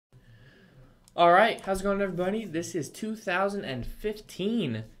All right, how's it going, everybody? This is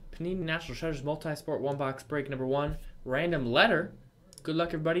 2015 Panini National Treasures Multi-Sport One Box Break number 1, random letter. Good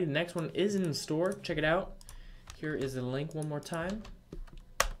luck, everybody. The next one is in the store. Check it out. Here is the link one more time.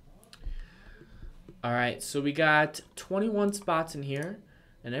 All right, so we got 21 spots in here,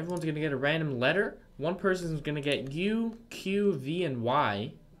 and everyone's going to get a random letter. One person is going to get U, Q, V, and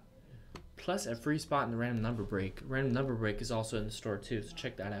Y, plus a free spot in the random number break. Random number break is also in the store, too, so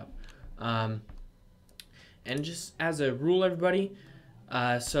check that out. And just as a rule, everybody,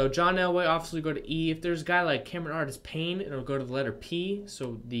 so John Elway obviously go to E. If there's a guy like Cameron Artist Payne, it'll go to the letter P.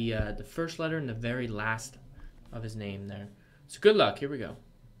 So the first letter and the very last of his name there. So good luck. Here we go.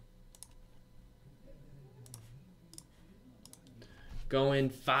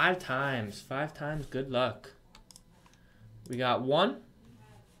 Going 5 times. 5 times. Good luck. We got 1,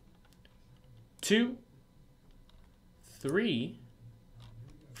 2, 3,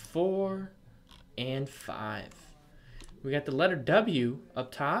 4, and 5. We got the letter W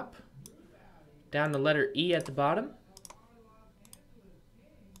up top, down the letter E at the bottom.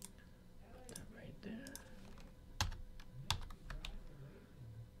 Put that right there.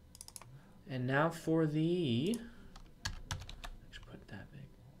 And now for the, put that big.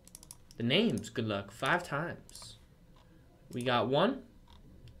 The names, good luck. 5 times. We got 1,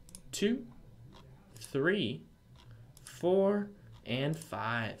 2, 3, 4, and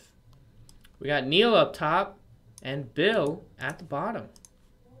 5. We got Neil up top and Bill at the bottom.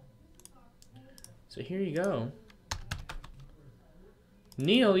 So here you go.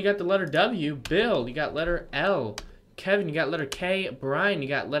 Neil, you got the letter W. Bill, you got letter L. Kevin, you got letter K. Brian, you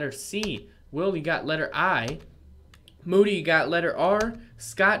got letter C. Will, you got letter I. Moody, you got letter R.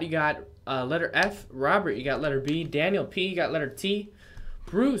 Scott, you got letter F. Robert, you got letter B. Daniel P, you got letter T.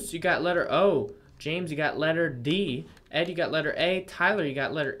 Bruce, you got letter O. James, you got letter D. Ed, you got letter A. Tyler, you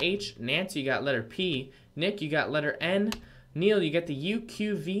got letter H. Nancy, you got letter P. Nick, you got letter N. Neil, you get the U,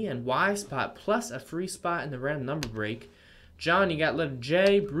 Q, V, and Y spot, plus a free spot in the random number break. John, you got letter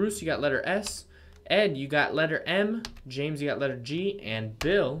J. Bruce, you got letter S. Ed, you got letter M. James, you got letter G. And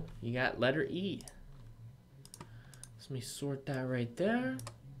Bill, you got letter E. So let me sort that right there.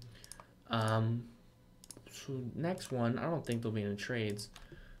 So next one, I don't think there'll be any trades.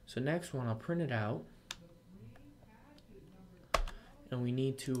 So next one, I'll print it out. And we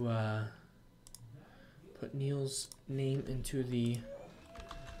need to put Neil's name into the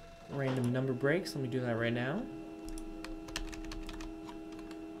random number breaks. Let me do that right now.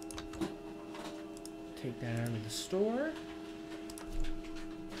 Take that out of the store.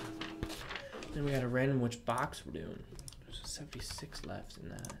 Then we got a random which box we're doing. There's 76 left in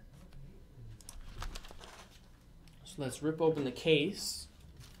that. So let's rip open the case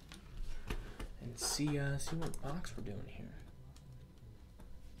and see what box we're doing here.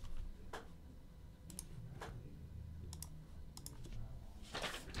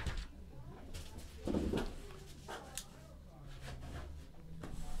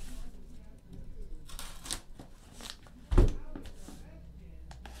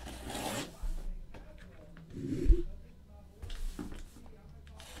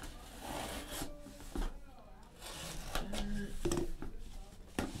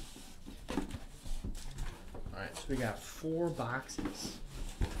 So we got 4 boxes.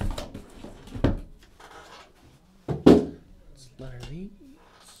 Let's letter these.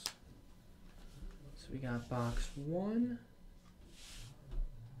 So we got box 1,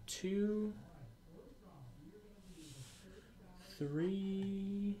 2,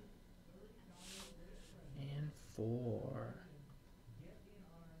 3, and 4.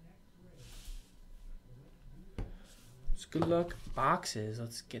 So good luck boxes.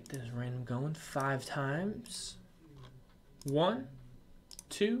 Let's get this random going 5 times. 1,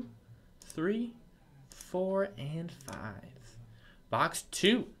 2, 3, 4, and 5. Box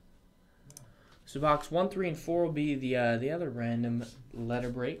 2. So box 1, 3, and 4 will be the other random letter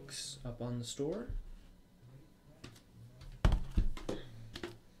breaks up on the store.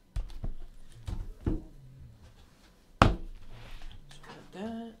 So put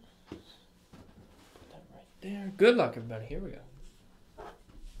that right there. Good luck, everybody. Here we go.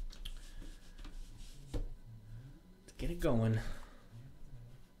 Get it going.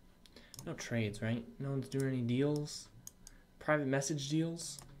 No trades, right? No one's doing any deals. Private message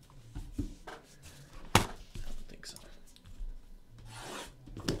deals. I don't think so.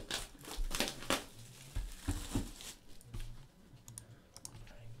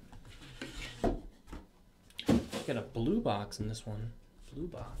 Got a blue box in this one. Blue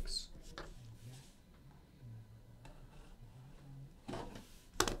box.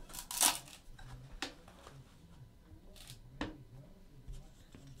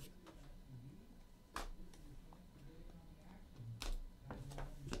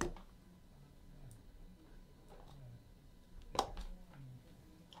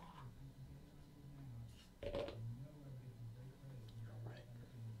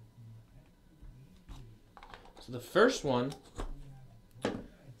 So the first one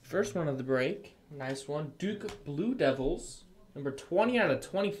of the break. Nice one. Duke Blue Devils. Number 20 out of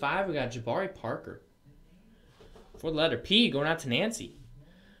 25, we got Jabari Parker. For the letter P, going out to Nancy.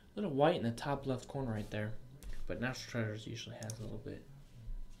 A little white in the top left corner right there. But Natural Treasures usually has a little bit.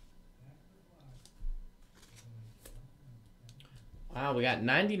 Wow, we got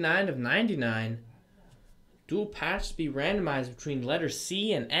 99 of 99. Dual patch to be randomized between letter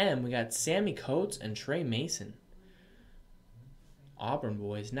C and M. We got Sammy Coates and Trey Mason. Auburn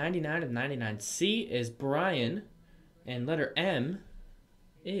boys, 99 of 99. C is Brian, and letter M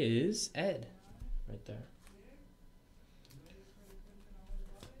is Ed, right there.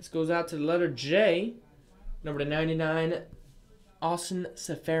 This goes out to the letter J, number 99, Austin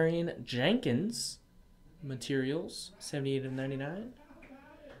Safarian Jenkins. Materials, 78 of 99.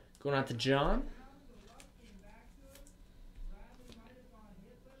 Going out to John.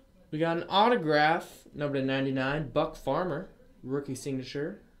 We got an autograph, number 99, Buck Farmer. Rookie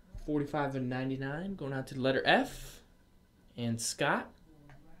signature, 45 of 99. Going out to the letter F and Scott.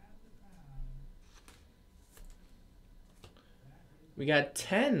 We got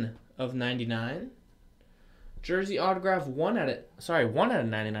 10 of 99. Jersey autograph 1 out of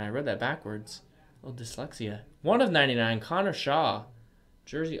 99. I read that backwards. A little dyslexia. 1 of 99, Connor Shaw.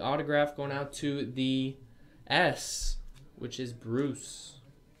 Jersey autograph going out to the S, which is Bruce.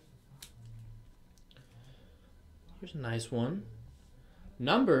 Here's a nice one.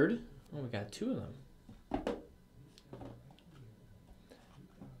 Numbered. Oh, we got 2 of them.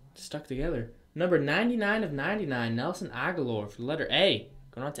 Stuck together. Number 99 of 99, Nelson Aguilar for the letter A.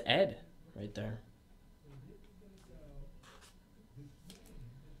 Going on to Ed right there.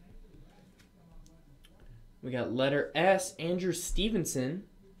 We got letter S, Andrew Stevenson,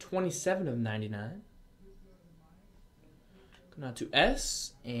 27 of 99. Going on to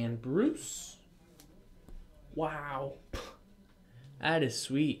S and Bruce. Wow. That is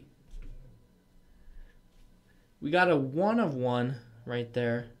sweet. We got a 1 of 1 right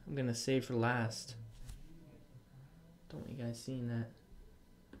there. I'm going to save for last. Don't want you guys seeing that.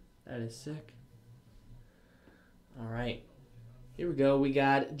 That is sick. All right. Here we go. We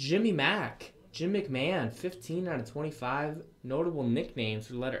got Jimmy Mack. Jim McMahon, 15 out of 25. Notable nicknames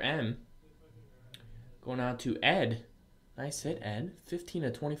for the letter M. Going out to Ed. Nice hit, Ed. 15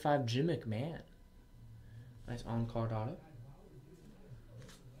 of 25, Jim McMahon. Nice on-card auto.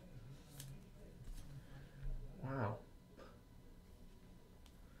 Wow.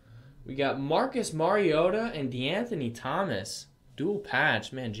 We got Marcus Mariota and DeAnthony Thomas. Dual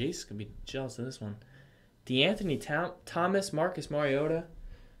patch. Man, Jace could be jealous of this one. DeAnthony Thomas, Marcus Mariota.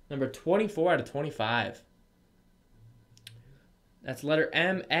 Number 24 out of 25. That's letter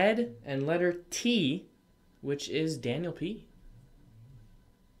M, Ed, and letter T, which is Daniel P.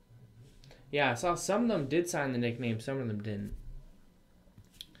 Yeah, I saw some of them did sign the nickname, some of them didn't.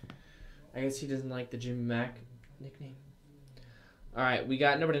 I guess he doesn't like the Jimmy Mack nickname. All right, we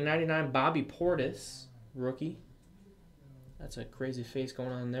got number 99, Bobby Portis, rookie. That's a crazy face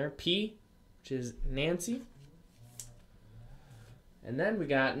going on there. P, which is Nancy. And then we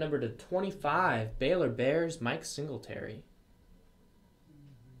got number 25, Baylor Bears, Mike Singletary.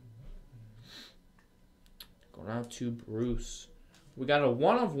 Going out to Bruce. We got a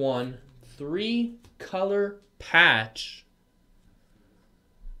 1 of 1, 3-color patch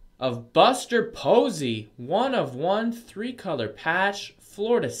of Buster Posey. 1 of 1, 3-color patch.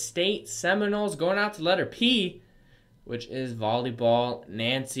 Florida State Seminoles. Going out to letter P, which is volleyball,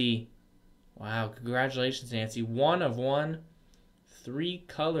 Nancy. Wow, congratulations, Nancy. 1 of 1.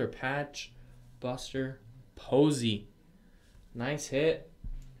 3-color patch, Buster Posey. Nice hit.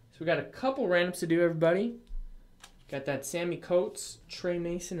 So we got a couple randoms to do, everybody. Got that Sammy Coates, Trey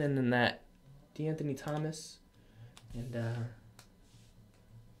Mason, and then that DeAnthony Thomas and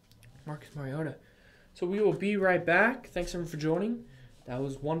Marcus Mariota. So we will be right back. Thanks everyone for joining. That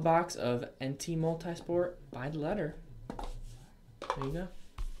was one box of NT Multisport by the letter. There you go.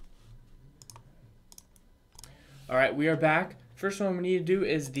 All right, we are back. First one we need to do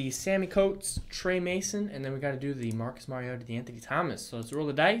is the Sammy Coates, Trey Mason, and then we got to do the Marcus Mariota, DeAnthony Thomas. So let's roll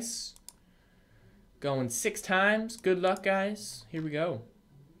the dice. Going 6 times. Good luck, guys. Here we go.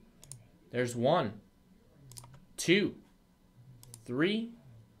 There's 1, 2, 3,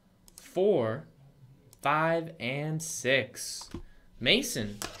 4, 5, and 6.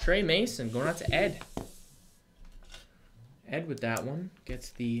 Mason, Trey Mason, going out to Ed. Ed with that one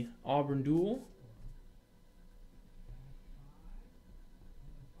gets the Auburn duel.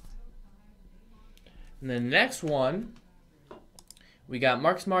 And the next one, we got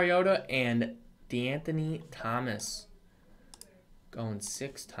Marcus Mariota and DeAnthony Thomas. Going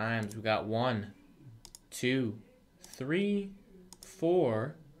 6 times. We got 1, 2, 3,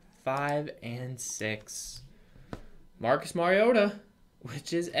 4, 5, and 6. Marcus Mariota,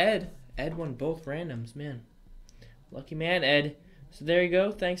 which is Ed. Ed won both randoms, man. Lucky man, Ed. So there you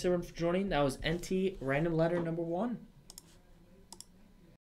go. Thanks, everyone, for joining. That was NT Random Letter number 1.